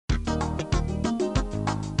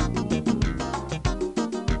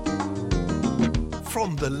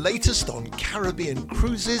From the latest on Caribbean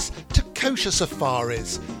cruises to kosher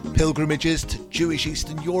safaris, pilgrimages to Jewish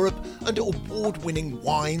Eastern Europe, and award-winning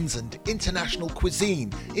wines and international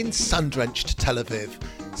cuisine in sun-drenched Tel Aviv.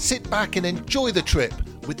 Sit back and enjoy the trip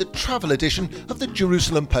with the travel edition of the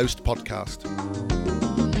Jerusalem Post podcast.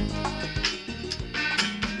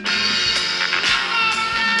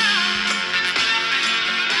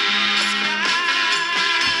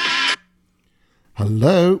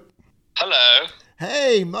 Hello. Hello.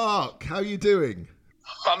 Hey, Mark. How are you doing?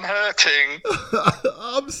 I'm hurting.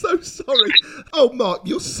 I'm so sorry. Oh, Mark,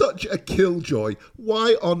 you're such a killjoy.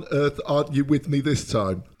 Why on earth aren't you with me this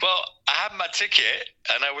time? Well, I had my ticket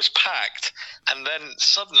and I was packed, and then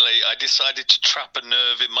suddenly I decided to trap a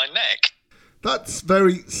nerve in my neck. That's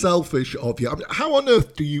very selfish of you. I mean, how on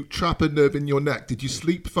earth do you trap a nerve in your neck? Did you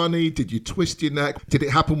sleep funny? Did you twist your neck? Did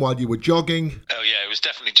it happen while you were jogging? Oh, yeah, it was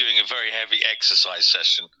definitely doing a very heavy exercise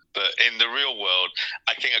session. But in the real world,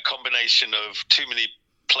 I think a combination of too many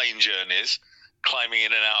plane journeys, climbing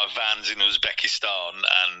in and out of vans in Uzbekistan,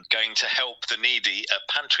 and going to help the needy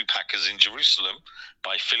at pantry packers in Jerusalem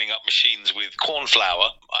by filling up machines with corn flour,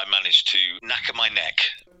 I managed to knacker my neck.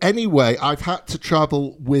 Anyway, I've had to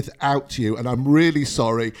travel without you, and I'm really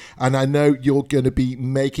sorry. And I know you're going to be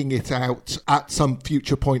making it out at some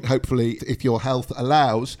future point, hopefully, if your health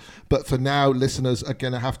allows. But for now, listeners are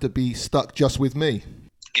going to have to be stuck just with me.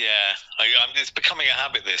 Yeah, it's becoming a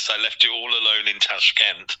habit, this. I left you all alone in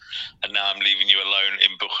Tashkent, and now I'm leaving you alone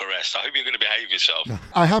in Bucharest. I hope you're going to behave yourself.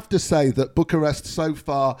 I have to say that Bucharest, so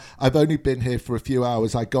far, I've only been here for a few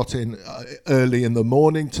hours. I got in early in the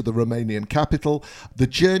morning to the Romanian capital. The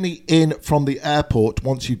journey in from the airport,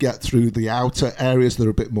 once you get through the outer areas that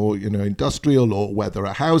are a bit more, industrial or where there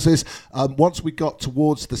are houses, once we got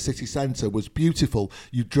towards the city centre, was beautiful.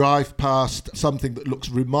 You drive past something that looks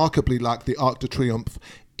remarkably like the Arc de Triomphe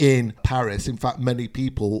in Paris. In fact, many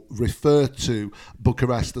people refer to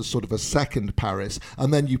Bucharest as sort of a second Paris.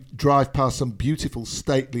 And then you drive past some beautiful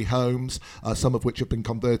stately homes, some of which have been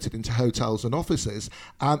converted into hotels and offices.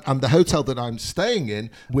 And the hotel that I'm staying in,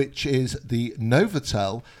 which is the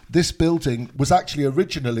Novotel, this building was actually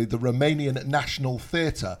originally the Romanian National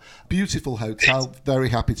Theatre. Beautiful hotel. Very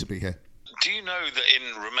happy to be here. Do you know that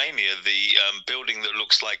in Romania, the building that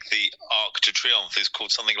looks like the Arc de Triomphe is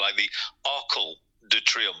called something like the Arcle de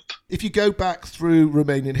Triomphe? If you go back through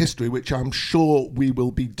Romanian history, which I'm sure we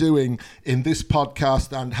will be doing in this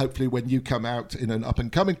podcast and hopefully when you come out in an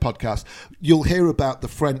up-and-coming podcast, you'll hear about the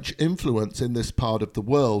French influence in this part of the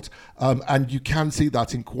world. And you can see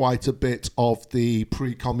that in quite a bit of the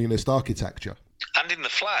pre-communist architecture. And in the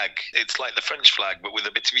flag, it's like the French flag, but with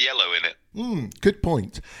a bit of yellow in it. Good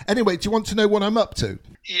point. Anyway, do you want to know what I'm up to?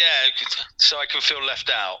 Yeah, so I can feel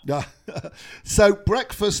left out. So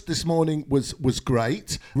breakfast this morning was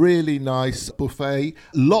great. Really nice buffet.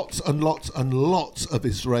 Lots and lots and lots of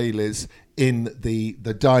Israelis in the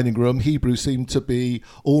dining room. Hebrew seemed to be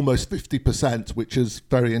almost 50%, which is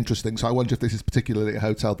very interesting. So I wonder if this is particularly a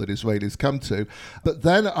hotel that Israelis come to. But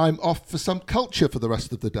then I'm off for some culture for the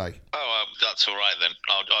rest of the day. Oh, that's all right then.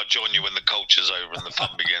 I'll join you when the culture's over and the fun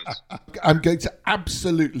begins. I'm going to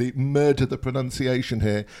absolutely murder the pronunciation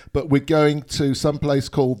here, but we're going to some place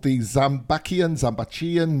called the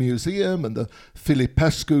Zambachian Museum and the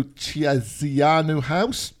Filipescu Tizianu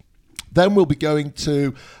House. Then we'll be going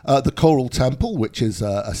to the Choral Temple, which is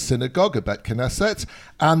a synagogue, a Bet Knesset,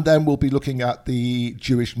 and then we'll be looking at the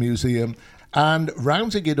Jewish Museum and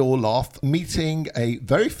rounding it all off, meeting a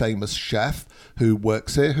very famous chef who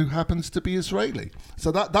works here who happens to be Israeli.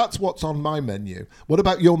 So that's what's on my menu. What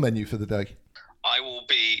about your menu for the day? I will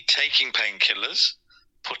be taking painkillers,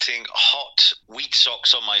 putting hot wheat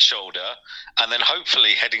socks on my shoulder, and then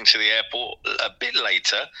hopefully heading to the airport a bit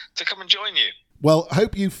later to come and join you. Well, I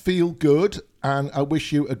hope you feel good, and I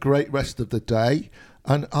wish you a great rest of the day,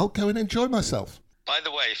 and I'll go and enjoy myself. By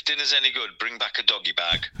the way, if dinner's any good, bring back a doggy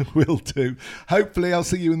bag. Will do. Hopefully I'll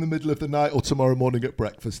see you in the middle of the night or tomorrow morning at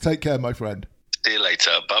breakfast. Take care, my friend. See you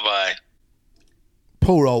later. Bye-bye.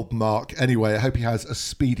 Poor old Mark. Anyway, I hope he has a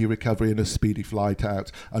speedy recovery and a speedy flight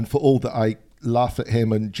out. And for all that I laugh at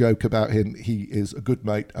him and joke about him, he is a good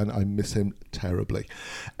mate and I miss him terribly.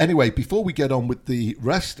 Anyway, before we get on with the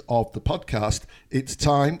rest of the podcast, it's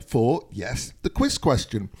time for, yes, the quiz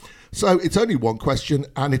question. So it's only one question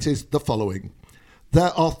and it is the following.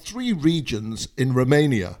 There are 3 regions in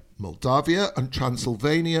Romania. Moldavia and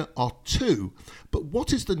Transylvania are 2. But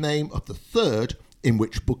what is the name of the third in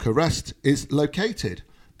which Bucharest is located?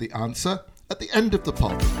 The answer at the end of the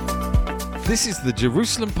pod. This is the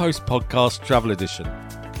Jerusalem Post Podcast Travel Edition.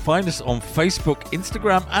 Find us on Facebook,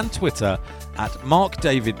 Instagram and Twitter at Mark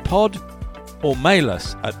David Pod, or mail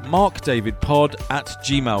us at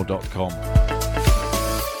markdavidpod@gmail.com.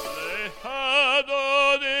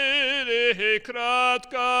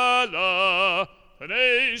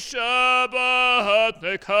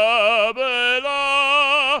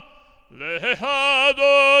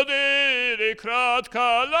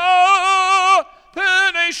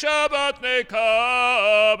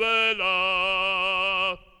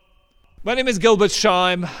 My name is Gilbert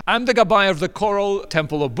Scheim. I'm the Gabbai of the Choral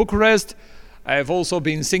Temple of Bucharest. I have also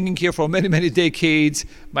been singing here for many, many decades.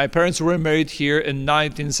 My parents were married here in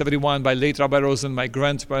 1971 by late Rabbi Rosen. My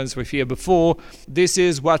grandparents were here before. This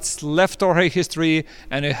is what's left of our history,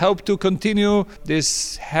 and I hope to continue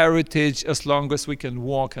this heritage as long as we can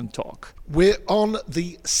walk and talk. We're on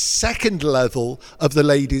the second level of the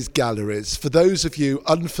ladies' galleries. For those of you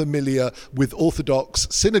unfamiliar with Orthodox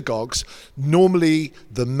synagogues, normally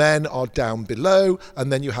the men are down below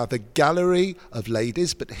and then you have a gallery of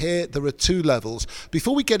ladies, but here there are two levels.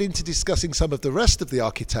 Before we get into discussing some of the rest of the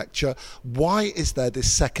architecture, why is there this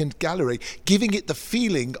second gallery, giving it the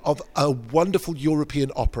feeling of a wonderful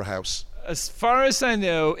European opera house? As far as I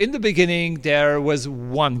know, in the beginning there was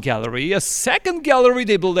one gallery. A second gallery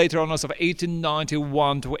they built later on, as of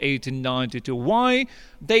 1891 to 1892. Why?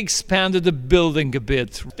 They expanded the building a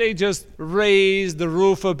bit. They just raised the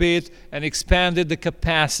roof a bit and expanded the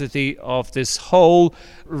capacity of this hall,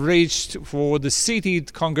 reached for the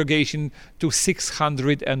seated congregation to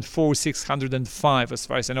 604, 605 as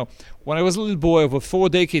far as I know. When I was a little boy over 4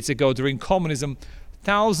 decades ago during communism,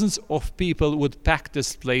 thousands of people would pack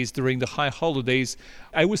this place during the high holidays.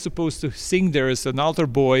 I was supposed to sing there as an altar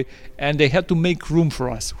boy, and they had to make room for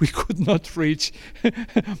us. We could not reach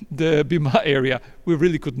the Bima area. We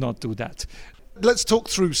really could not do that. Let's talk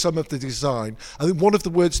through some of the design. I think one of the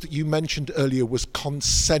words that you mentioned earlier was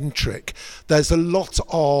concentric. There's a lot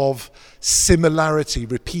of similarity,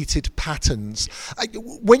 repeated patterns.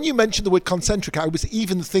 When you mentioned the word concentric, I was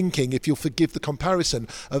even thinking, if you'll forgive the comparison,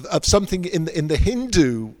 of something in the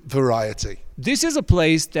Hindu variety. This is a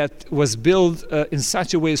place that was built in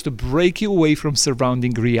such a way as to break you away from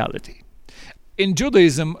surrounding reality. In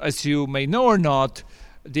Judaism, as you may know or not,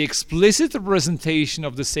 the explicit representation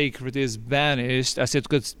of the sacred is banished, as it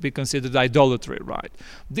could be considered idolatry, right?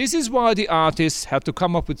 This is why the artists had to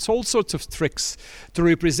come up with all sorts of tricks to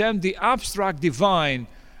represent the abstract divine.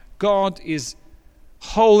 God is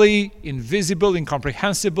holy, invisible,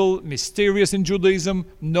 incomprehensible, mysterious in Judaism.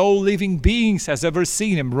 No living beings has ever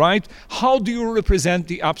seen him, right? How do you represent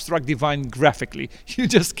the abstract divine graphically? You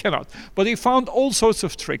just cannot. But they found all sorts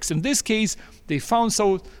of tricks. In this case, they found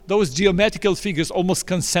those geometrical figures almost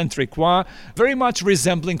concentric, very much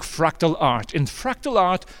resembling fractal art. In fractal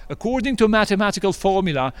art, according to a mathematical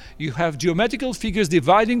formula, you have geometrical figures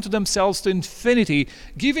dividing to themselves to infinity,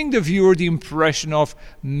 giving the viewer the impression of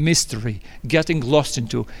mystery, getting lost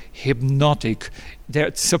into hypnotic.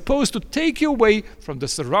 They're supposed to take you away from the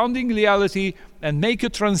surrounding reality and make you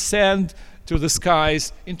transcend to the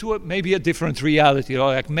skies into maybe a different reality, or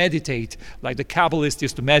like meditate, like the Kabbalists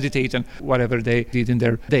used to meditate and whatever they did in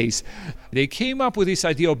their days. They came up with this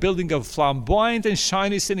idea of building a flamboyant and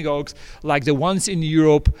shiny synagogues like the ones in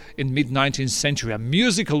Europe in mid-19th century, a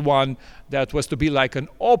musical one that was to be like an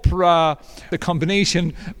opera, the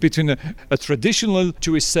combination between a traditional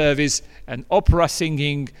Jewish service and opera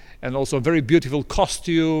singing, and also very beautiful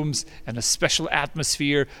costumes and a special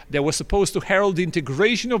atmosphere that was supposed to herald the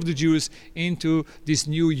integration of the Jews into this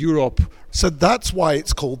new Europe. So that's why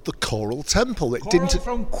it's called the Choral Temple.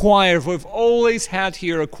 From choir. We've always had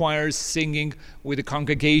here a choir singing with the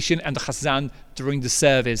congregation and the chazan during the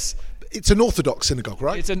service. It's an Orthodox synagogue,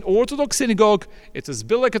 right? It's an Orthodox synagogue. It is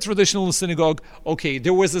built like a traditional synagogue. Okay,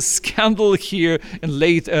 there was a scandal here in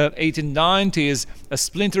late 1890s. A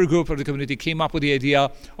splinter group of the community came up with the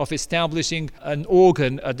idea of establishing an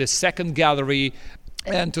organ at the second gallery.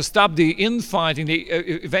 And to stop the infighting, they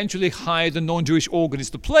eventually hired a non-Jewish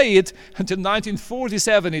organist to play it. Until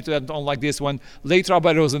 1947, it went on like this. When late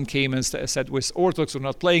Rabbi Rosen came and said, we're Orthodox, we're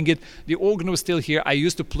not playing it. The organ was still here. I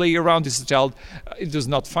used to play around this child. It was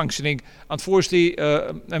not functioning. Unfortunately,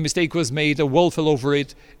 a mistake was made. A wall fell over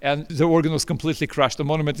it, and the organ was completely crushed, the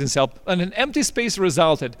monument itself. And an empty space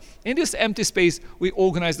resulted. In this empty space, we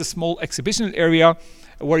organized a small exhibition area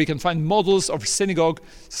where you can find models of synagogue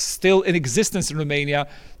still in existence in Romania.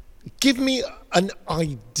 Give me an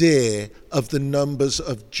idea of the numbers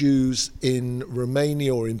of Jews in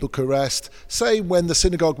Romania or in Bucharest, say when the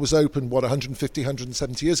synagogue was opened, 150,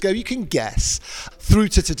 170 years ago, you can guess, through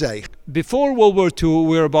to today. Before World War II,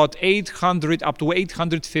 we were about 800 up to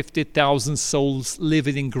 850,000 souls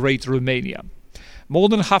living in Great Romania. More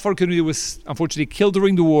than half our community was unfortunately killed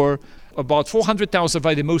during the war. About 400,000,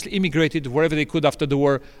 they mostly immigrated wherever they could after the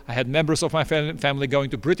war. I had members of my family going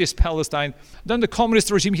to British Palestine. Then the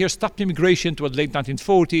communist regime here stopped immigration toward the late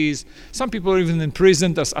 1940s. Some people were even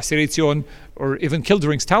imprisoned as assertion or even killed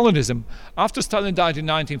during Stalinism. After Stalin died in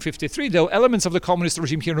 1953, though, elements of the communist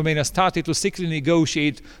regime here in Romania started to secretly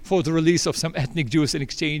negotiate for the release of some ethnic Jews in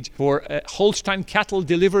exchange for Holstein cattle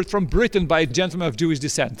delivered from Britain by a gentleman of Jewish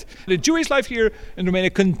descent. The Jewish life here in Romania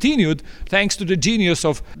continued thanks to the genius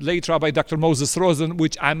of late Rabbi Dr. Moses Rosen,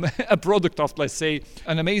 which I'm a product of, let's say,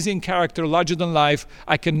 an amazing character, larger than life.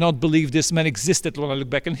 I cannot believe this man existed when I look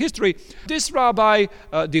back in history. This rabbi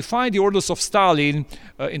defied the orders of Stalin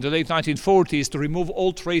in the late 1940s to remove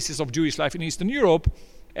all traces of Jewish life in Eastern Europe.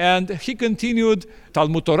 And he continued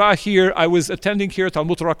Talmud Torah here. I was attending here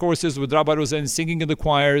Talmud Torah courses with Rabbi Rosen, singing in the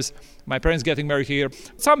choirs. My parents getting married here.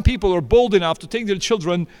 Some people are bold enough to take their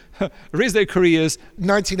children, raise their careers.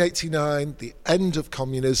 1989, the end of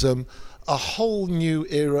communism, a whole new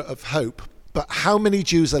era of hope. But how many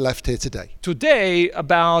Jews are left here today? Today,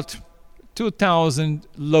 about 2,000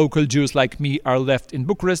 local Jews like me are left in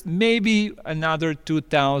Bucharest. Maybe another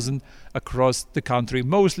 2,000 across the country.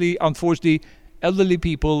 Mostly, unfortunately, elderly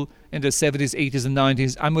people in their 70s, 80s, and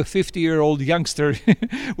 90s. I'm a 50-year-old youngster.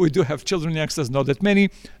 We do have children youngsters, not that many.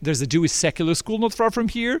 There's a Jewish secular school not far from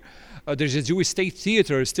here. There's a Jewish state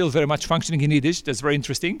theater still very much functioning in Yiddish. That's very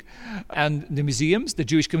interesting. And the museums, the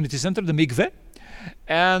Jewish Community Center, the mikveh,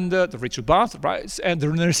 and the ritual bath, right? And the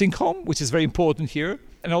nursing home, which is very important here,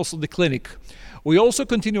 and also the clinic. We also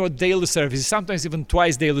continue our daily services, sometimes even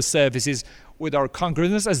twice daily services with our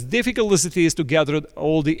congregants. As difficult as it is to gather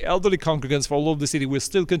all the elderly congregants for all over the city, we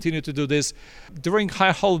still continue to do this. During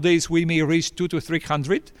high holidays, we may reach 200 to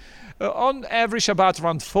 300. On average, about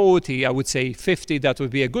around 40, I would say 50, that would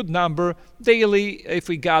be a good number. Daily, if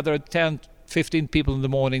we gather 10, 15 people in the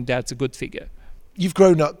morning, that's a good figure. You've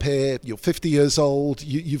grown up here, you're 50 years old,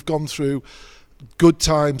 you've gone through good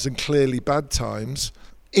times and clearly bad times.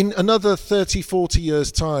 In another 30, 40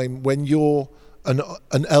 years' time, when you're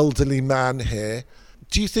an elderly man here,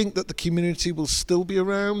 do you think that the community will still be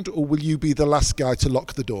around, or will you be the last guy to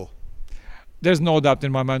lock the door? There's no doubt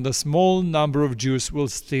in my mind a small number of Jews will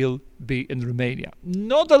still be in Romania.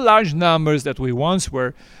 Not the large numbers that we once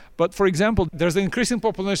were, but for example, there's an increasing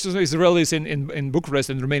population of Israelis in Bucharest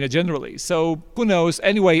and Romania generally. So who knows?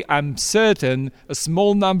 Anyway, I'm certain a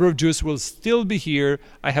small number of Jews will still be here.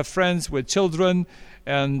 I have friends with children,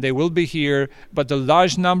 and they will be here. But the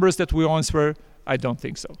large numbers that we once were, I don't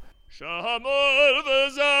think so.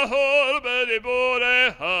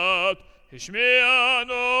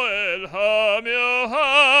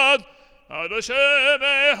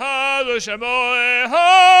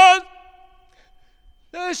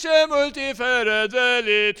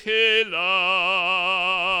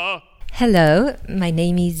 Hello, my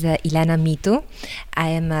name is Ilana Mitu. I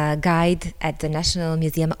am a guide at the National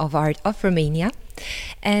Museum of Art of Romania,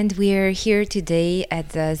 and we're here today at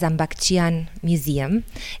the Zambaccian Museum.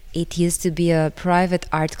 It used to be a private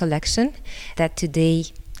art collection that today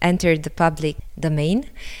entered the public domain,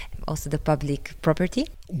 also the public property.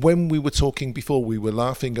 When we were talking before, we were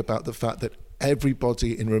laughing about the fact that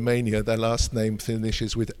everybody in Romania, their last name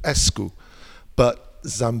finishes with Escu, but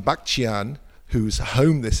Zambaccian, whose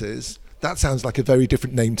home this is, that sounds like a very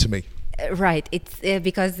different name to me. Right, it's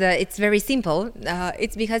because it's very simple.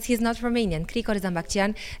 It's because he's not Romanian. Grigore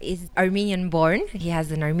Zambaccian is Armenian born. He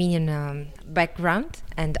has an Armenian background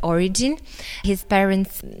and origin. His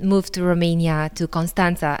parents moved to Romania, to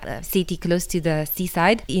Constanța, a city close to the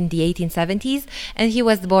seaside, in the 1870s, and he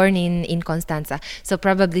was born in Constanța. So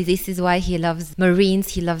probably this is why he loves marines,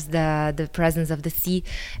 he loves the presence of the sea.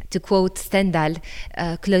 To quote Stendhal,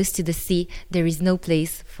 close to the sea, there is no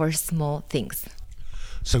place for small things.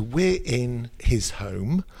 So we're in his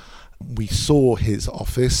home. We saw his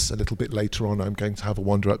office. A little bit later on, I'm going to have a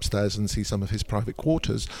wander upstairs and see some of his private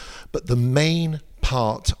quarters. But the main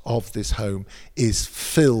part of this home is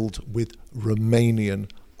filled with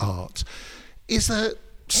Romanian art. Is there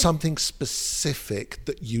something specific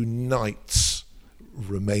that unites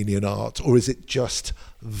Romanian art, or is it just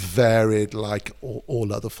varied like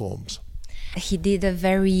all other forms? He did a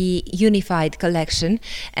very unified collection,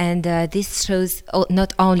 and this shows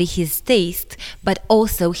not only his taste, but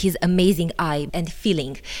also his amazing eye and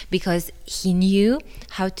feeling, because he knew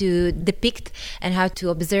how to depict and how to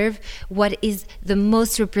observe what is the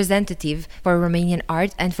most representative for Romanian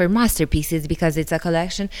art and for masterpieces, because it's a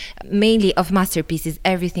collection mainly of masterpieces.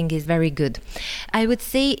 Everything is very good. I would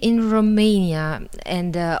say in Romania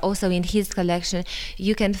and also in his collection,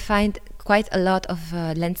 you can find quite a lot of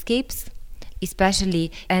landscapes,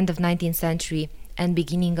 especially end of 19th century and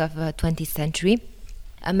beginning of 20th century.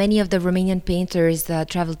 Many of the Romanian painters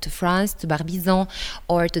traveled to France, to Barbizon,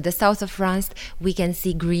 or to the south of France. We can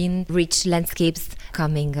see green, rich landscapes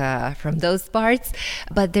coming from those parts.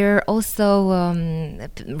 But there are also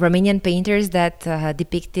Romanian painters that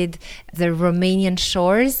depicted the Romanian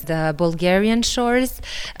shores, the Bulgarian shores,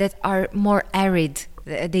 that are more arid.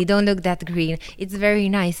 They don't look that green. It's very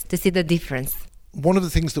nice to see the difference. One of the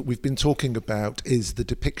things that we've been talking about is the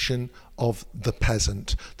depiction of the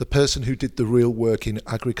peasant, the person who did the real work in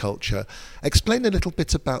agriculture. Explain a little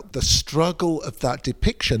bit about the struggle of that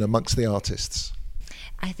depiction amongst the artists.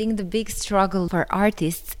 I think the big struggle for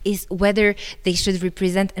artists is whether they should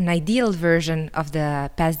represent an ideal version of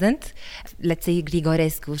the peasant. Let's say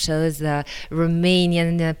Grigorescu shows a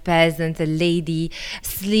Romanian peasant, a lady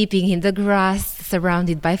sleeping in the grass,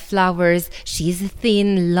 surrounded by flowers. She's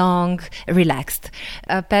thin, long, relaxed.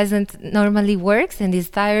 A peasant normally works and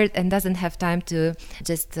is tired and doesn't have time to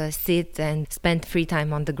just sit and spend free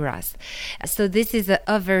time on the grass. So this is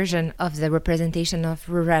a version of the representation of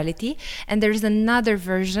rurality. And there's another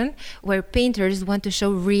version where painters want to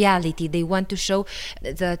show reality. They want to show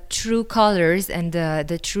the true colors and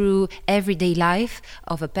the true everyday life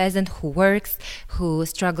of a peasant who works, who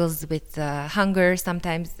struggles with hunger.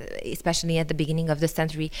 Sometimes, especially at the beginning of the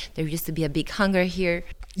century, there used to be a big hunger here.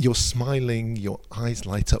 You're smiling, your eyes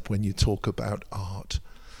light up when you talk about art.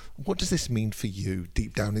 What does this mean for you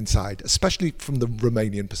deep down inside, especially from the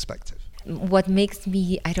Romanian perspective? What makes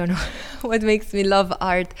me, what makes me love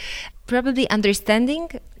art? Probably understanding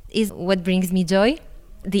is what brings me joy.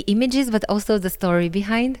 The images, but also the story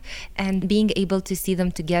behind, and being able to see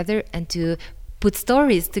them together and to put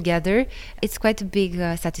stories together, it's quite a big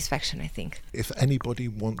satisfaction, I think. If anybody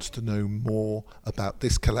wants to know more about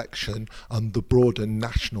this collection and the broader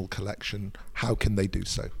national collection, how can they do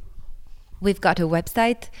so? We've got a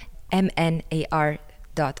website, mnar.art.ro.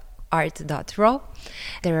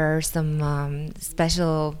 There are some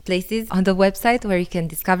special places on the website where you can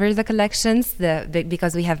discover the collections,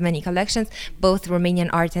 because we have many collections, both Romanian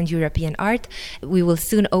art and European art. We will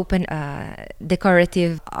soon open a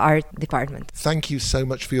decorative art department. Thank you so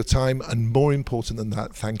much for your time, and more important than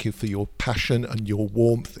that, thank you for your passion and your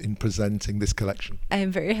warmth in presenting this collection. I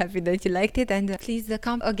am very happy that you liked it, and please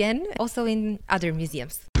come again, also in other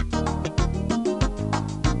museums.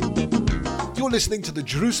 You're listening to the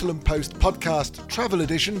Jerusalem Post podcast travel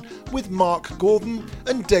edition with Mark Gordon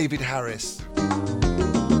and David Harris.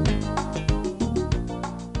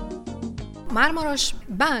 Marmaros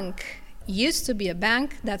Bank used to be a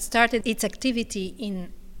bank that started its activity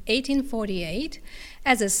in 1848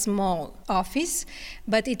 as a small office,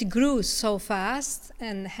 but it grew so fast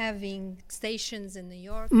and having stations in New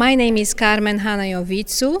York. My name is Carmen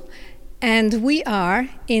Hanayovitsu, and we are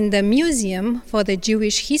in the Museum for the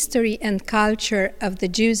Jewish History and Culture of the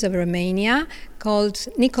Jews of Romania, called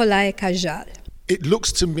Nicolae Cajal. It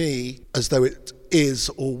looks to me as though it is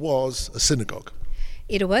or was a synagogue.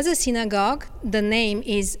 It was a synagogue. The name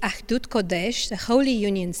is Ahdut Kodesh, the Holy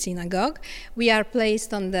Union Synagogue. We are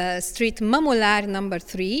placed on the street Mamular number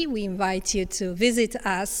 3. We invite you to visit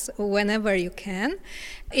us whenever you can.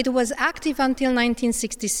 It was active until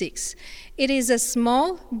 1966. It is a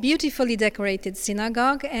small, beautifully decorated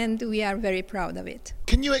synagogue, and we are very proud of it.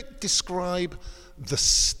 Can you describe the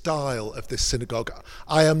style of this synagogue?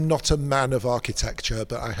 I am not a man of architecture,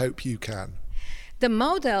 but I hope you can. The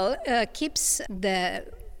model keeps the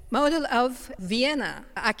model of Vienna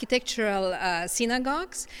architectural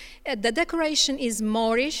synagogues. The decoration is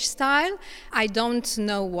Moorish style. I don't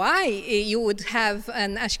know why you would have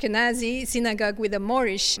an Ashkenazi synagogue with a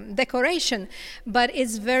Moorish decoration, but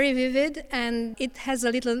it's very vivid and it has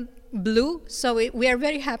a little blue, so we are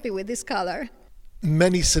very happy with this color.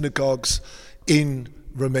 Many synagogues in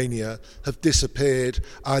Romania have disappeared,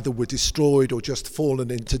 either were destroyed or just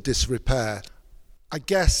fallen into disrepair. I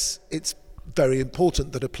guess it's very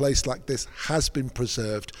important that a place like this has been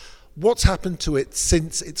preserved. What's happened to it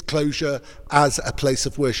since its closure as a place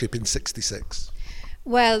of worship in '66?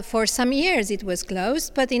 Well, for some years it was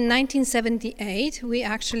closed, but in 1978 we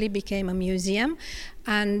actually became a museum,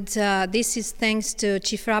 and this is thanks to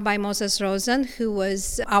Chief Rabbi Moses Rosen, who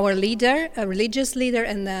was our leader, a religious leader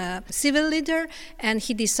and a civil leader, and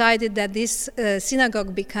he decided that this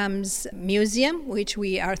synagogue becomes a museum, which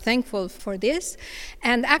we are thankful for this.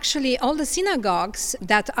 And actually all the synagogues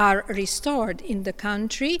that are restored in the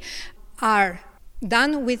country are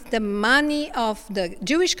done with the money of the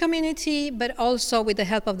Jewish community, but also with the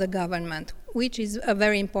help of the government, which is a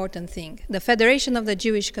very important thing. The Federation of the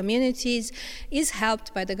Jewish Communities is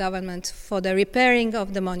helped by the government for the repairing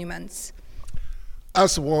of the monuments.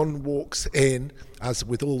 As one walks in, as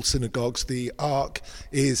with all synagogues, the ark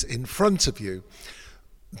is in front of you.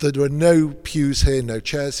 There are no pews here, no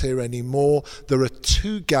chairs here anymore. There are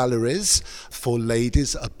 2 galleries for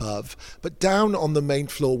ladies above. But down on the main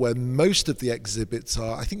floor where most of the exhibits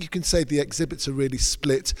are, I think you can say the exhibits are really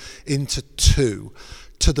split into 2.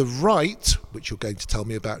 To the right, which you're going to tell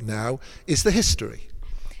me about now, is the history.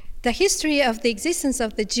 The history of the existence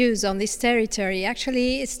of the Jews on this territory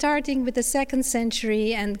actually is starting with the 2nd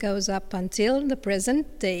century and goes up until the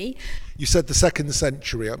present day. You said the 2nd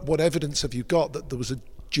century. What evidence have you got that there was a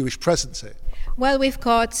Jewish presence here? Well, we've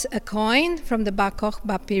got a coin from the Bar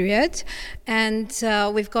Kokhba period, and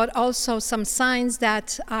we've got also some signs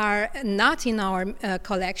that are not in our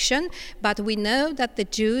collection, but we know that the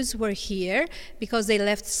Jews were here because they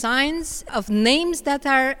left signs of names that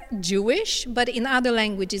are Jewish, but in other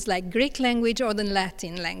languages like Greek language or the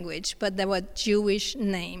Latin language, but they were Jewish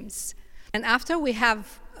names. And after we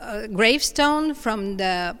have a gravestone from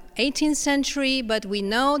the 18th century, but we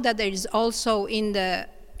know that there is also in the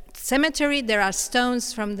cemetery there are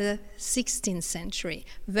stones from the 16th century,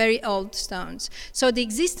 very old stones. So the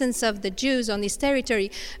existence of the Jews on this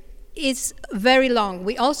territory is very long.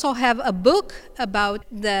 We also have a book about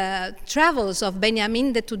the travels of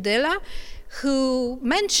Benjamin de Tudela, who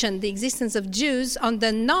mentioned the existence of Jews on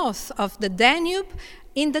the north of the Danube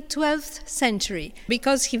in the 12th century,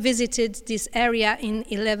 because he visited this area in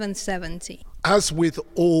 1170. As with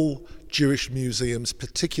all Jewish museums,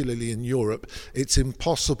 particularly in Europe, it's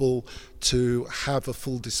impossible to have a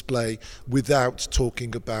full display without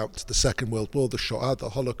talking about the Second World War, the Shoah, the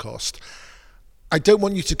Holocaust. I don't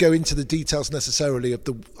want you to go into the details necessarily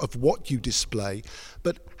of what you display,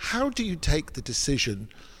 but how do you take the decision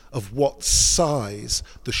of what size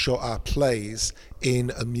the Shoah plays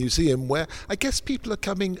in a museum where I guess people are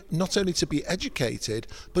coming not only to be educated,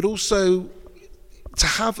 but also to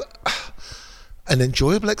have an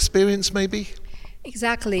enjoyable experience, maybe?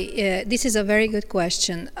 Exactly. This is a very good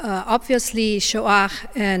question. Obviously, Shoah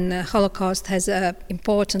and Holocaust has an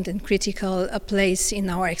important and critical place in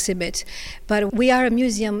our exhibit, but we are a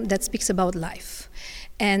museum that speaks about life.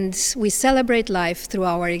 And we celebrate life through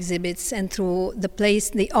our exhibits and through the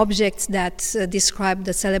place, the objects that describe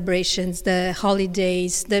the celebrations, the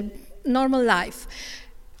holidays, the normal life.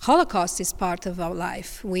 Holocaust is part of our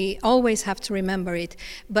life. We always have to remember it.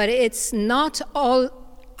 But it's not all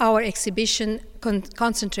our exhibition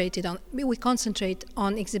concentrated on. We concentrate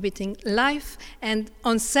on exhibiting life and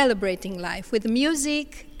on celebrating life with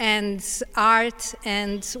music and art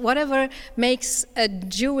and whatever makes a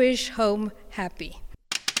Jewish home happy.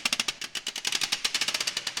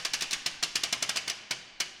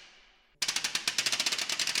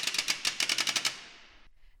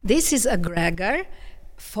 This is a Gregor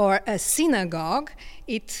for a synagogue.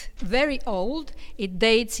 It's very old. It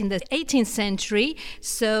dates in the 18th century,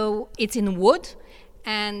 so it's in wood,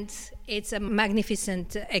 and it's a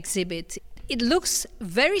magnificent exhibit. It looks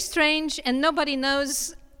very strange, and nobody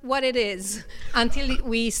knows what it is until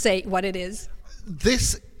we say what it is.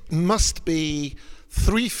 This must be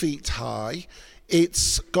 3 feet high.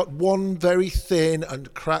 It's got one very thin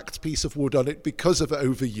and cracked piece of wood on it because of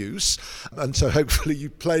overuse, and so hopefully you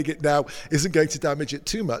playing it now isn't going to damage it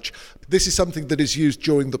too much. This is something that is used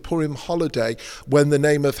during the Purim holiday when the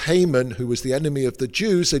name of Haman, who was the enemy of the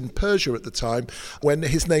Jews in Persia at the time, when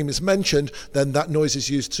his name is mentioned, then that noise is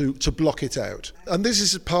used to block it out. And this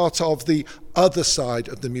is part of the other side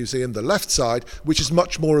of the museum, the left side, which is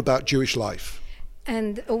much more about Jewish life.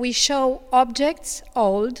 And we show objects,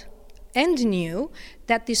 old and new,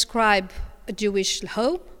 that describe a Jewish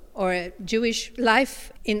home or a Jewish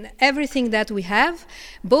life in everything that we have,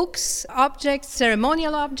 books, objects,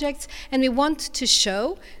 ceremonial objects, and we want to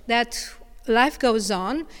show that life goes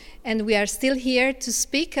on and we are still here to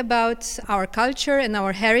speak about our culture and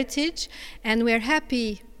our heritage, and we are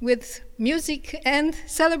happy with music and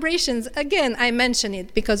celebrations. Again, I mention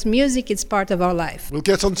it because music is part of our life. We'll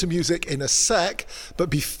get on to music in a sec, but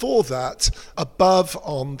before that, above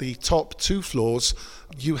on the top 2 floors,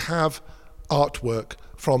 you have artwork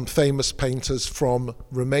from famous painters from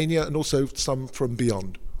Romania and also some from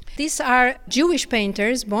beyond. These are Jewish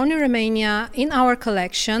painters born in Romania in our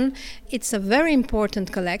collection. It's a very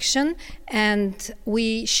important collection, and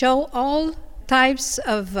we show all types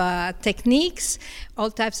of techniques, all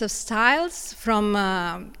types of styles, from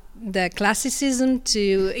the classicism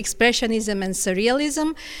to expressionism and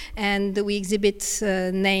surrealism, and we exhibit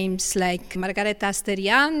names like Margareta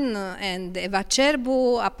Asterian and Eva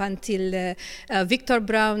Cerbu up until Victor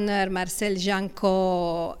Brauner, Marcel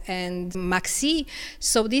Janco and Maxi.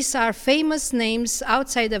 So these are famous names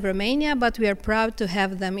outside of Romania, but we are proud to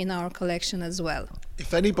have them in our collection as well.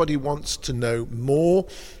 If anybody wants to know more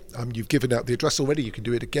You've given out the address already. You can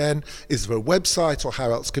do it again. Is there a website, or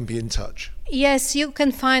how else can be in touch? Yes, you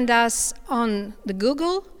can find us on the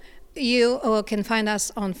Google. You can find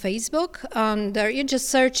us on Facebook. There you just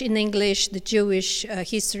search in English the Jewish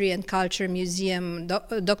History and Culture Museum,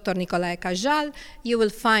 Dr. Nicolae Cajal. You will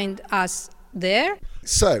find us there.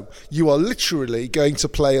 So you are literally going to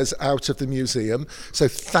play us out of the museum. So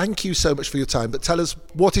thank you so much for your time. But tell us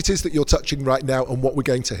what it is that you're touching right now and what we're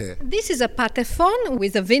going to hear. This is a patephone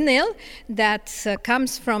with a vinyl that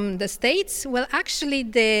comes from the States. Well, actually,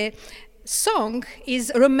 the song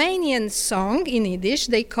is Romanian song in Yiddish,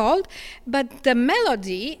 they called, but the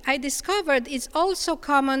melody I discovered is also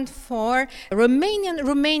common for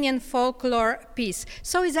Romanian folklore piece.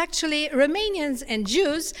 So it's actually Romanians and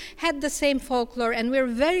Jews had the same folklore, and we're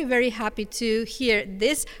very, very happy to hear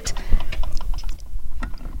this.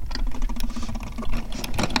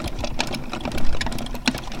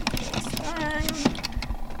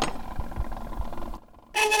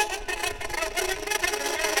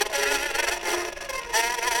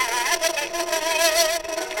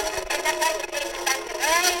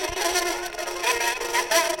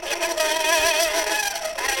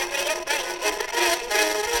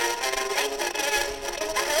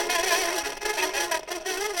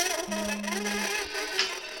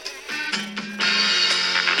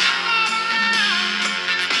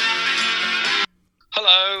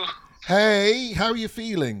 Hello. Hey, how are you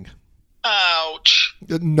feeling? Ouch.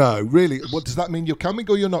 No, really. What does that mean? You're coming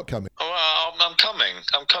or you're not coming? Oh, I'm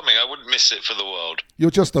coming. I wouldn't miss it for the world.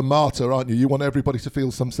 You're just a martyr, aren't you? You want everybody to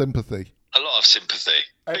feel some sympathy. A lot of sympathy.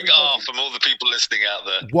 Big R from all the people listening out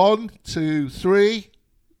there. 1, 2, 3.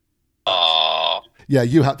 Ah. Yeah,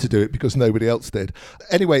 you had to do it because nobody else did.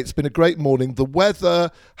 Anyway, it's been a great morning. The weather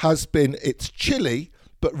it's chilly,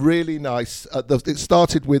 but really nice. It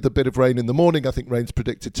started with a bit of rain in the morning. I think rain's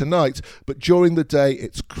predicted tonight. But during the day,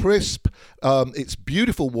 it's crisp. It's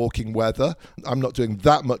beautiful walking weather. I'm not doing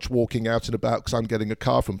that much walking out and about because I'm getting a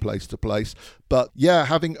car from place to place. But yeah,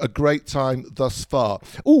 having a great time thus far.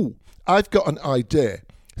 Ooh, I've got an idea.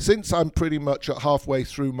 Since I'm pretty much at halfway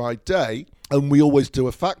through my day, and we always do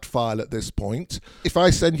a fact file at this point, if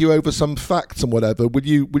I send you over some facts and whatever, will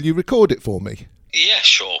you record it for me? Yeah,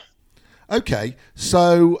 sure. Okay,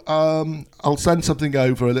 so I'll send something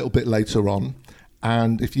over a little bit later on,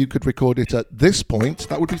 and if you could record it at this point,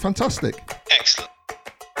 that would be fantastic. Excellent.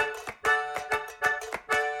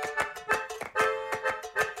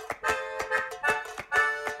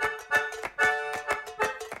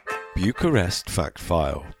 Bucharest Fact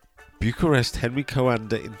File. Bucharest Henry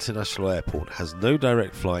Coanda International Airport has no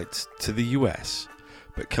direct flights to the US,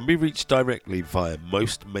 but can be reached directly via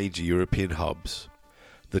most major European hubs.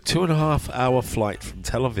 The 2.5-hour flight from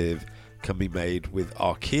Tel Aviv can be made with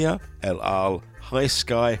Arkia, El Al, High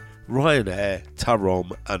Sky, Ryanair,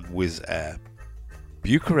 Tarom and Wizz Air.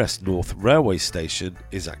 Bucharest North Railway Station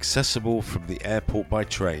is accessible from the airport by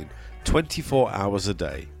train 24 hours a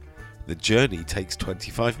day. The journey takes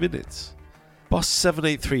 25 minutes. Bus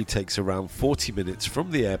 783 takes around 40 minutes from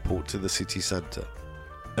the airport to the city centre.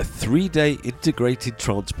 A 3-day integrated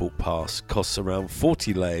transport pass costs around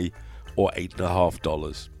 40 lei or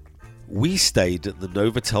 $8.50. We stayed at the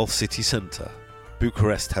Novotel city centre.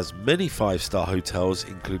 Bucharest has many 5-star hotels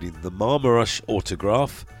including the Marmaris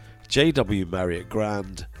Autograph, JW Marriott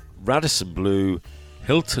Grand, Radisson Blu,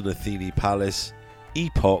 Hilton Athene Palace,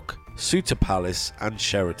 Epoch, Suter Palace and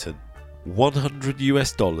Sheraton.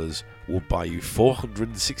 $100 will buy you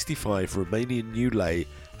 465 Romanian new lei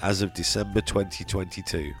as of December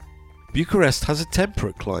 2022. Bucharest has a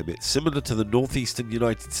temperate climate similar to the northeastern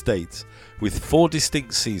United States with 4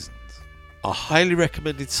 distinct seasons. A highly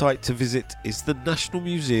recommended site to visit is the National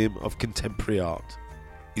Museum of Contemporary Art.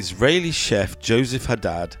 Israeli chef Joseph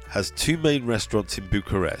Haddad has 2 main restaurants in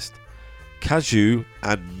Bucharest, Caju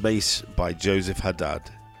and Mace by Joseph Haddad.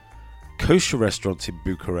 Kosher restaurants in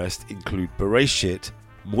Bucharest include Bereshit,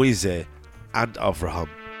 Moise and Avraham.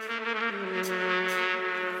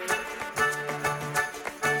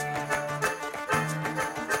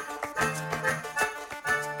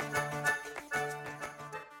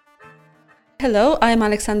 Hello, I'm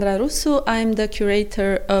Alexandra Rusu. I'm the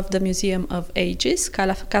curator of the Museum of Ages,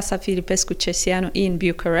 Casa Filipescu Cesianu in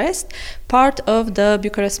Bucharest, part of the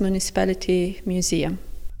Bucharest Municipality Museum.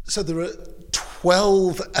 So there are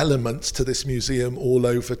 12 elements to this museum all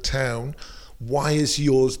over town. Why is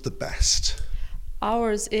yours the best?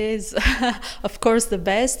 Ours is, of course, the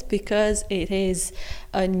best because it is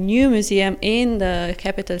a new museum in the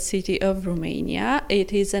capital city of Romania.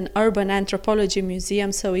 It is an urban anthropology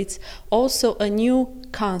museum, so it's also a new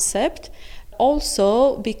concept.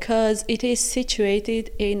 Also because it is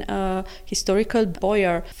situated in a historical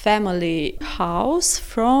boyar family house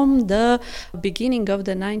from the beginning of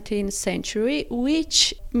the 19th century,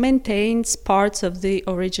 which maintains parts of the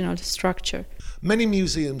original structure. Many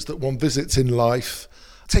museums that one visits in life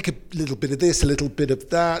take a little bit of this, a little bit of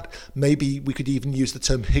that. Maybe we could even use the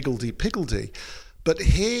term higgledy-piggledy. But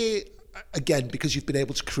here, again, because you've been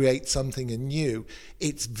able to create something anew,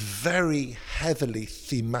 it's very heavily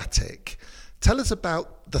thematic. Tell us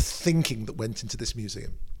about the thinking that went into this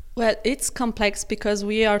museum. Well, it's complex because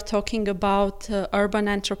we are talking about urban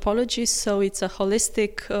anthropology, so it's a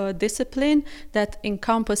holistic discipline that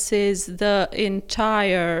encompasses the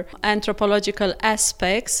entire anthropological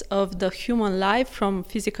aspects of the human life, from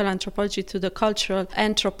physical anthropology to the cultural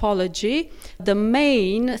anthropology. The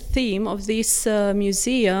main theme of this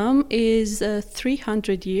museum is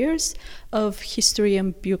 300 years of history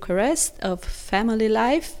in Bucharest, of family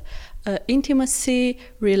life, intimacy,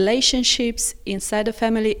 relationships inside the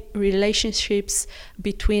family, relationships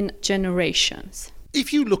between generations.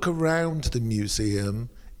 If you look around the museum,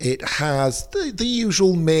 it has the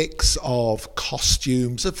usual mix of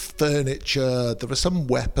costumes, of furniture, there are some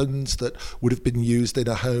weapons that would have been used in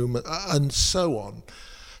a home, and so on.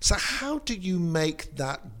 So how do you make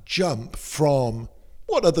that jump from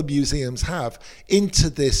what other museums have into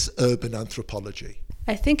this urban anthropology?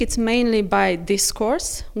 I think it's mainly by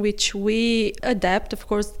discourse, which we adapt, of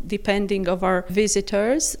course, depending of our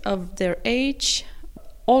visitors, of their age.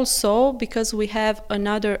 Also, because we have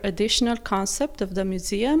another additional concept of the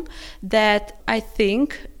museum that I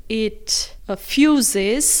think it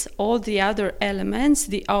fuses all the other elements,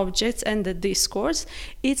 the objects and the discourse.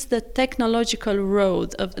 It's the technological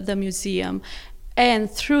road of the museum. And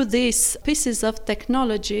through these pieces of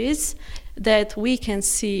technologies that we can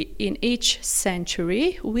see in each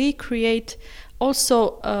century, we create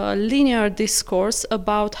also a linear discourse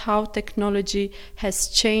about how technology has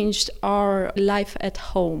changed our life at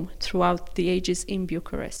home throughout the ages in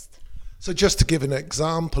Bucharest. So just to give an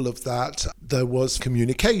example of that, there was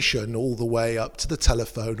communication all the way up to the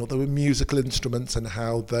telephone, or there were musical instruments and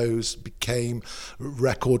how those became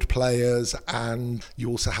record players, and you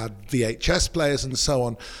also had VHS players and so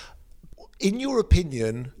on. In your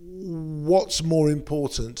opinion, what's more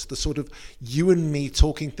important, the sort of you and me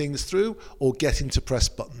talking things through or getting to press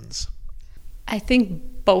buttons? I think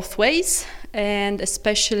both ways, and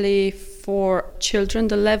especially for children,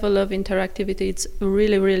 the level of interactivity is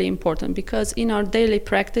really, really important, because in our daily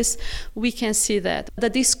practice, we can see that the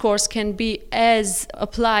discourse can be as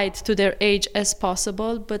applied to their age as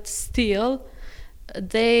possible, but still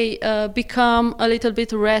they become a little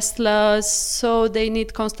bit restless, so they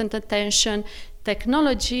need constant attention.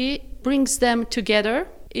 Technology brings them together.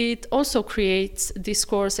 It also creates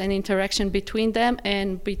discourse and interaction between them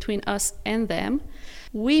and between us and them.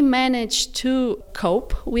 We manage to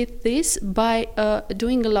cope with this by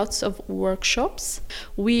doing lots of workshops.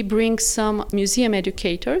 We bring some museum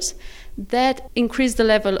educators that increase the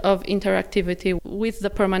level of interactivity with the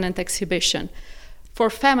permanent exhibition. For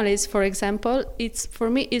families, for example, for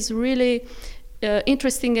me is really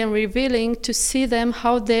interesting and revealing to see them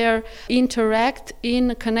how they interact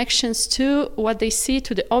in connections to what they see,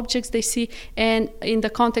 to the objects they see, and in the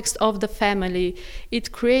context of the family.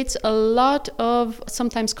 It creates a lot of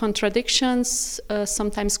sometimes contradictions,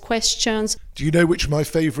 sometimes questions. Do you know which my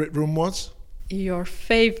favorite room was? Your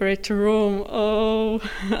favorite room?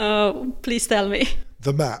 Please tell me.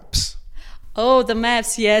 The maps. Oh, the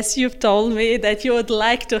maps, yes. You've told me that you would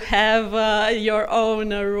like to have your own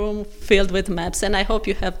room filled with maps, and I hope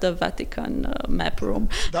you have the Vatican map room.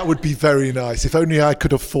 That would be very nice, if only I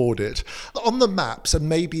could afford it. On the maps, and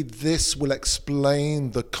maybe this will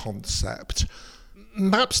explain the concept,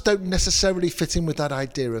 maps don't necessarily fit in with that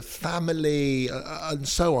idea of family and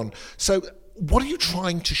so on. So what are you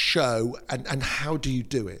trying to show, and how do you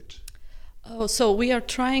do it? So we are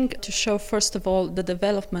trying to show, first of all, the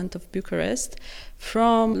development of Bucharest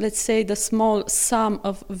from, let's say, the small sum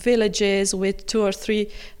of villages with 2 or 3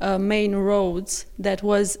 main roads that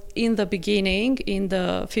was in the beginning, in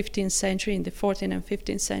the 15th century, in the 14th and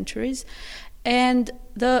 15th centuries, and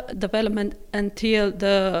the development until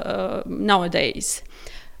the nowadays.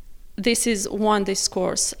 This is one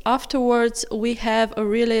discourse. Afterwards, we have a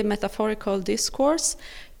really metaphorical discourse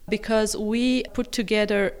because we put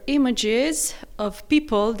together images of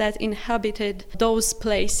people that inhabited those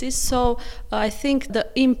places. So I think the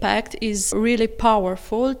impact is really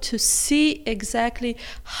powerful to see exactly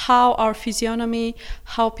how our physiognomy,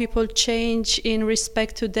 how people change in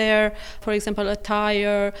respect to their, for example,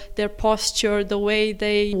 attire, their posture, the way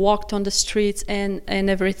they walked on the streets and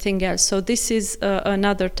everything else. So this is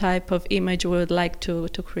another type of image we would like to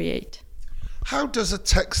create. How does a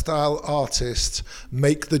textile artist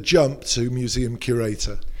make the jump to museum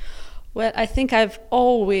curator? Well, I think I've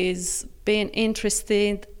always been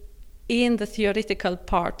interested in the theoretical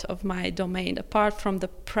part of my domain, apart from the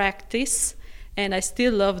practice, and I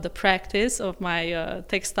still love the practice of my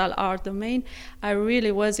textile art domain. I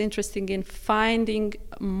really was interested in finding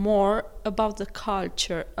more about the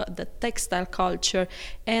culture, the textile culture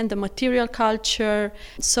and the material culture.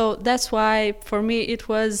 So that's why for me it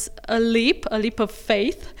was a leap of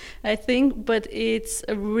faith, I think, but it's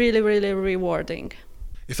really, really rewarding.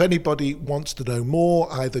 If anybody wants to know more,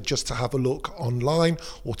 either just to have a look online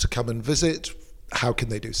or to come and visit, how can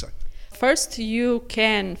they do so? First, you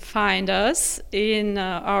can find us in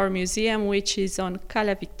our museum, which is on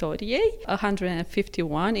Calea Victoriei,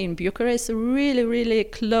 151 in Bucharest, really, really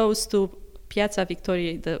close to Piața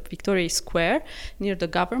Victoriei, the Victoria Square, near the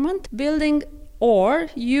government building. Or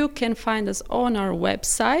you can find us on our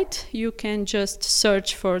website. You can just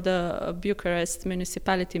search for the Bucharest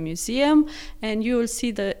Municipality Museum, and you will see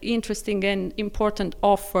the interesting and important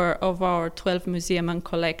offer of our 12 museum and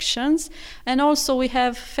collections. And also we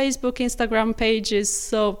have Facebook, Instagram pages,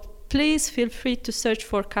 so please feel free to search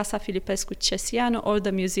for Casa Filipescu Cesianu or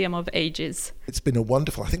the Museum of Ages. It's been a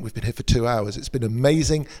wonderful, I think we've been here for 2 hours. It's been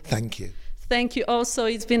amazing. Thank you. Thank you also.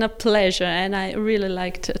 It's been a pleasure, and I really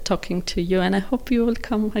liked talking to you, and I hope you will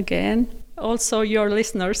come again. Also, your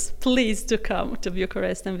listeners, please do come to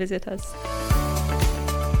Bucharest and visit us.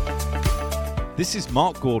 This is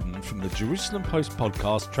Mark Gordon from the Jerusalem Post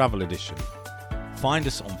Podcast Travel Edition. Find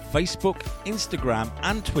us on Facebook, Instagram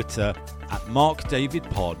and Twitter at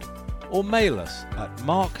MarkDavidPod, or mail us at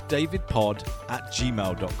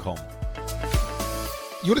markdavidpod@gmail.com.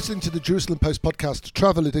 You're listening to the Jerusalem Post Podcast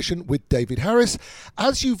Travel Edition with David Harris.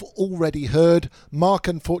 As you've already heard, Mark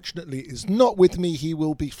unfortunately is not with me. He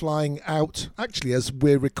will be flying out, actually, as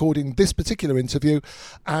we're recording this particular interview,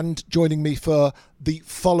 and joining me for the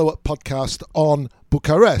follow-up podcast on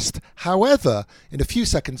Bucharest. However, in a few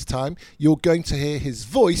seconds' time, you're going to hear his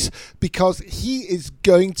voice because he is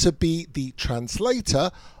going to be the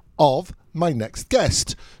translator of my next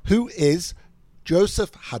guest, who is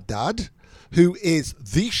Joseph Haddad, who is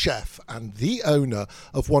the chef and the owner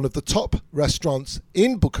of one of the top restaurants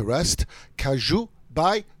in Bucharest, Caju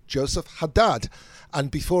by Joseph Haddad.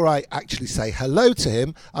 And before I actually say hello to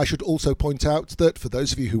him, I should also point out that for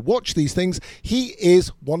those of you who watch these things, he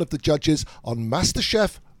is one of the judges on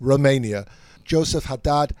MasterChef Romania. Joseph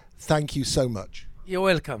Haddad, thank you so much. You're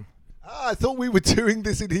welcome. I thought we were doing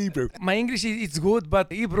this in Hebrew. My English is good,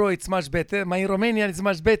 but Hebrew it's much better. My Romanian is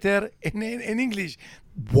much better in English.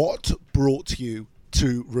 What brought you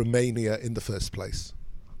to Romania in the first place?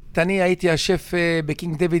 אני הייתי השף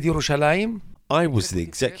בקינג דיוויד ירושלים. I was the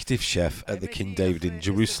executive chef at the King David in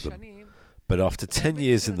Jerusalem, but after 10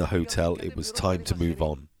 years in the hotel, it was time to move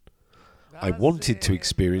on. I wanted to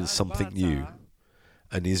experience something new.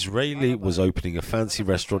 An Israeli was opening a fancy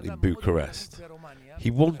restaurant in Bucharest.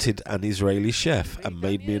 He wanted an Israeli chef and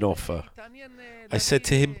made me an offer. I said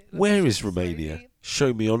to him, "Where is Romania?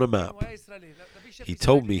 Show me on a map." He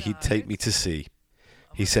told me he'd take me to see.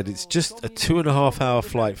 He said it's just a 2.5-hour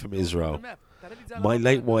flight from Israel. My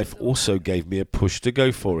late wife also gave me a push to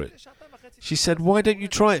go for it. She said, "Why don't you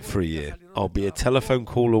try it for a year? I'll be a telephone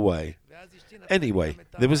call away." Anyway,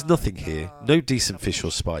 there was nothing here, no decent fish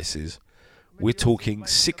or spices. We're talking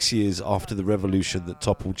 6 years after the revolution that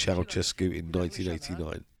toppled Ceausescu in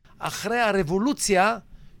 1989. אחרי הרבולוציה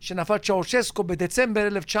שנפל צ'אושסקו בדצמבר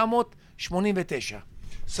 1989.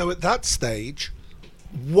 So at that stage,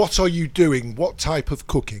 what are you doing? What type of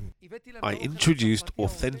cooking? I introduced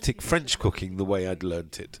authentic French cooking the way I'd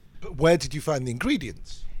learnt it. But where did you find the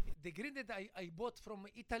ingredients?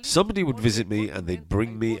 Somebody would visit me and they'd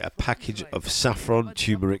bring me a package of saffron,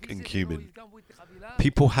 turmeric and cumin.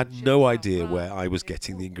 People had no idea where I was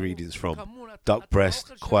getting the ingredients from. Duck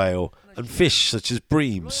breast, quail and fish such as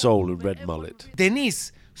bream, sole and red mullet.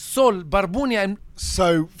 Denise, Sol, Barbunia.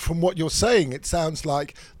 So from what you're saying, it sounds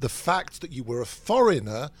like the fact that you were a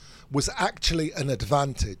foreigner was actually an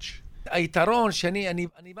advantage. I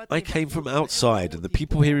came from outside and the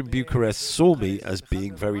people here in Bucharest saw me as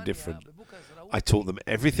being very different. I taught them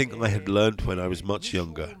everything I had learned when I was much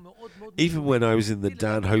younger. even when I was in the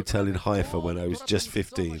Dan Hotel in Haifa when I was just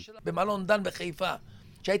 15. במלון דן בחיפה,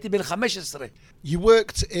 כשהייתי בן 15. You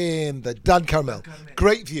worked in the Dan Carmel,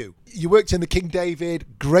 great view. You worked in the King David,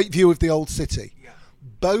 great view of the old city.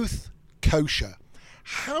 Both kosher.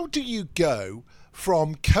 How do you go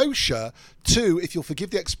from kosher to, if you'll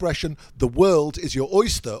forgive the expression, the world is your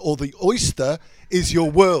oyster, or the oyster is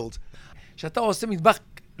your world? כשאתה עושה מטבח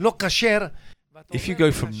לא כשר, If you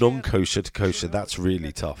go from non-kosher to kosher, that's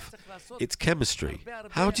really tough. It's chemistry.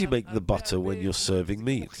 How do you make the butter when you're serving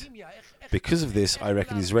meat? Because of this, I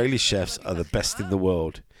reckon Israeli chefs are the best in the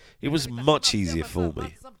world. It was much easier for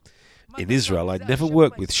me. In Israel, I'd never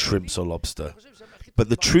worked with shrimps or lobster. But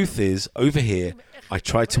the truth is, over here, I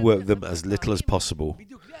try to work them as little as possible.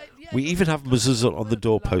 We even have mezuzot on the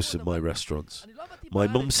doorposts of my restaurants. My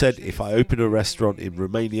mum said if I open a restaurant in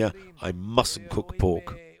Romania, I mustn't cook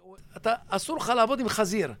pork. אסור לך לעבוד עם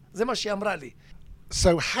חזיר. זה מה שהיא אמרה לי.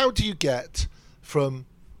 So how do you get from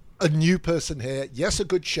a new person here, yes, a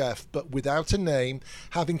good chef, but without a name,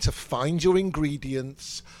 having to find your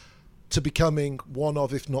ingredients, to becoming one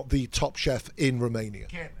of, if not the top chef in Romania?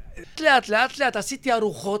 לאט עשיתי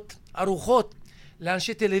ארוחות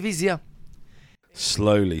לאנשי טלוויזיה.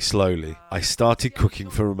 Slowly, I started cooking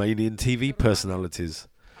for Romanian TV personalities.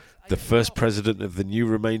 The first president of the new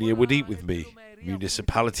Romania would eat with me,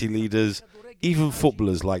 municipality leaders, even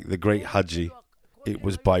footballers like the great Hadji. It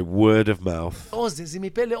was by word of mouth.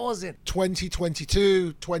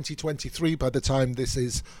 2022, 2023, by the time this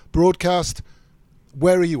is broadcast,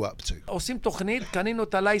 where are you up to? עושים תוכנית, קנינו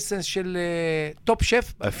את הלייסנס של טופ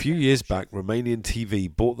שף. A few years back, Romanian TV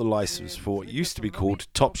bought the license for what used to be called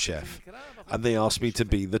Top Chef, and they asked me to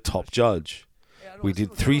be the top judge. We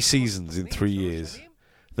did 3 seasons in 3 years.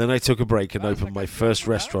 Then I took a break and opened my first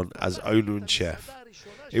restaurant as owner and chef.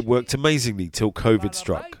 It worked amazingly till COVID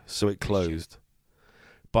struck, so it closed.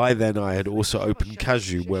 By then I had also opened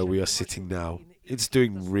Cashew, where we are sitting now. It's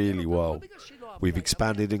doing really well. We've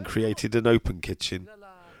expanded and created an open kitchen.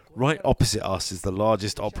 Right opposite us is the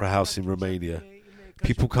largest opera house in Romania.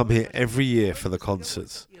 People come here every year for the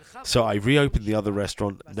concerts. So I reopened the other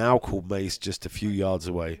restaurant, now called Mace, just a few yards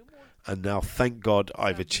away. And now, thank God,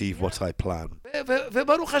 I've achieved what I planned.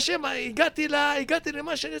 וברוך השם, הגעתי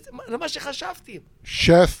למה שחשבתי.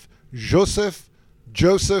 Chef Joseph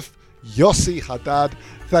Yossi Haddad,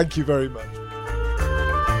 thank you very much.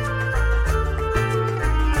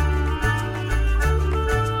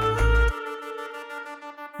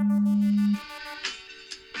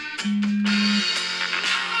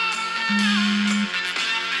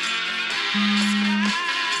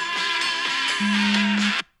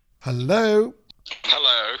 Hello.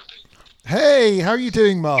 Hello. Hey, how are you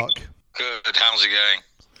doing, Mark? Good. How's it going?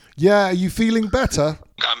 Yeah, are you feeling better?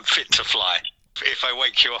 I'm fit to fly. If I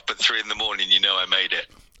wake you up at 3 a.m, you know I made it.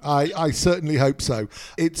 I certainly hope so.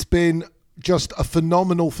 It's been just a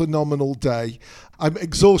phenomenal day. I'm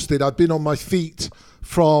exhausted. I've been on my feet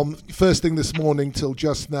from first thing this morning till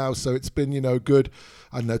just now, so it's been, good,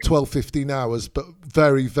 12, 15 hours, but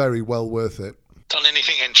very, very well worth it. Done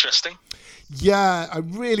anything interesting? Yeah,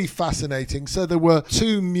 really fascinating. So there were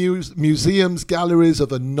 2 museums, galleries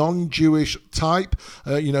of a non-Jewish type,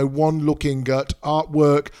 one looking at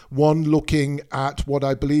artwork, one looking at what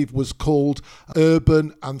I believe was called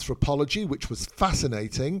urban anthropology, which was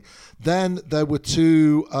fascinating. Then there were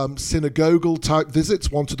 2 synagogal type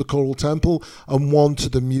visits, one to the Choral Temple and one to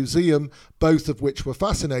the museum, both of which were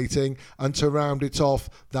fascinating. And to round it off,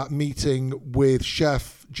 that meeting with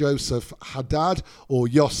Chef Joseph Haddad, or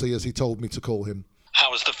Yossi as he told me to call him. How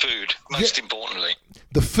was the food, most importantly?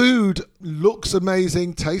 The food looks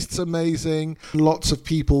amazing, tastes amazing. Lots of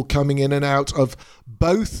people coming in and out of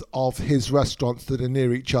both of his restaurants that are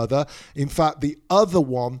near each other. In fact, the other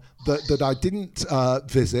one that I didn't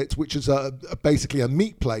visit, which is basically a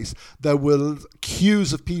meat place, there were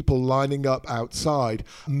queues of people lining up outside.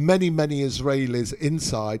 Many Israelis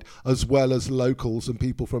inside, as well as locals and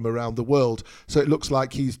people from around the world. So it looks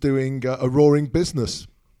like he's doing a roaring business.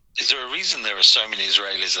 Is there a reason there are so many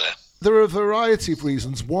Israelis there? There are a variety of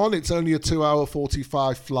reasons. 1, it's only a 2-hour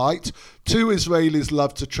 45 flight. 2, Israelis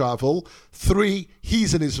love to travel. 3,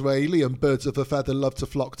 he's an Israeli and birds of a feather love to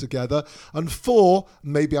flock together. And 4,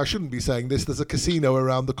 maybe I shouldn't be saying this, there's a casino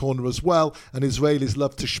around the corner as well, and Israelis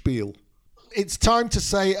love to spiel. It's time to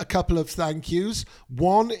say a couple of thank yous.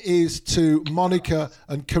 One is to Monica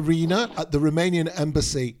and Karina at the Romanian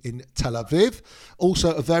Embassy in Tel Aviv.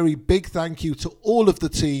 Also, a very big thank you to all of the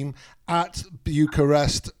team at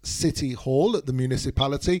Bucharest City Hall at the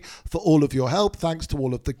municipality for all of your help. Thanks to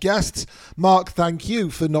all of the guests. Mark, thank you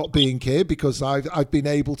for not being here because I've been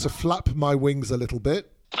able to flap my wings a little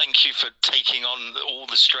bit. Thank you for taking on all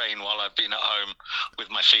the strain while I've been at home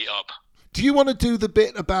with my feet up. Do you want to do the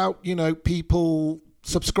bit about, people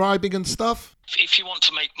subscribing and stuff? If you want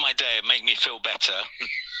to make my day and make me feel better,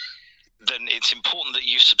 then it's important that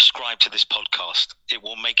you subscribe to this podcast. It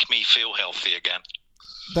will make me feel healthy again.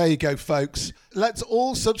 There you go, folks. Let's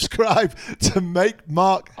all subscribe to Make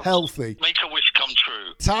Mark Healthy. Make a wish come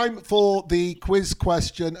true. Time for the quiz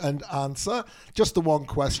question and answer. Just the one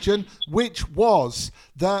question, which was,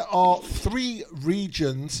 there are 3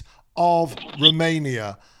 regions of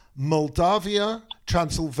Romania: Moldavia,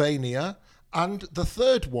 Transylvania, and the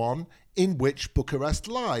third one in which Bucharest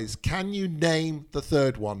lies. Can you name the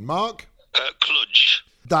third one, Mark? Cluj.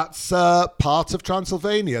 That's part of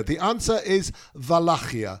Transylvania. The answer is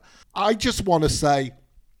Wallachia. I just want to say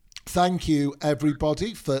thank you,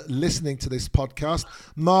 everybody, for listening to this podcast.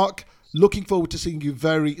 Mark, looking forward to seeing you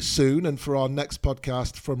very soon and for our next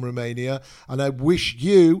podcast from Romania. And I wish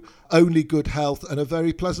you only good health and a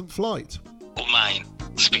very pleasant flight. All mine.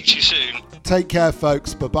 Speak to you soon. Take care,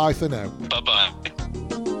 folks. Bye-bye for now. Bye-bye.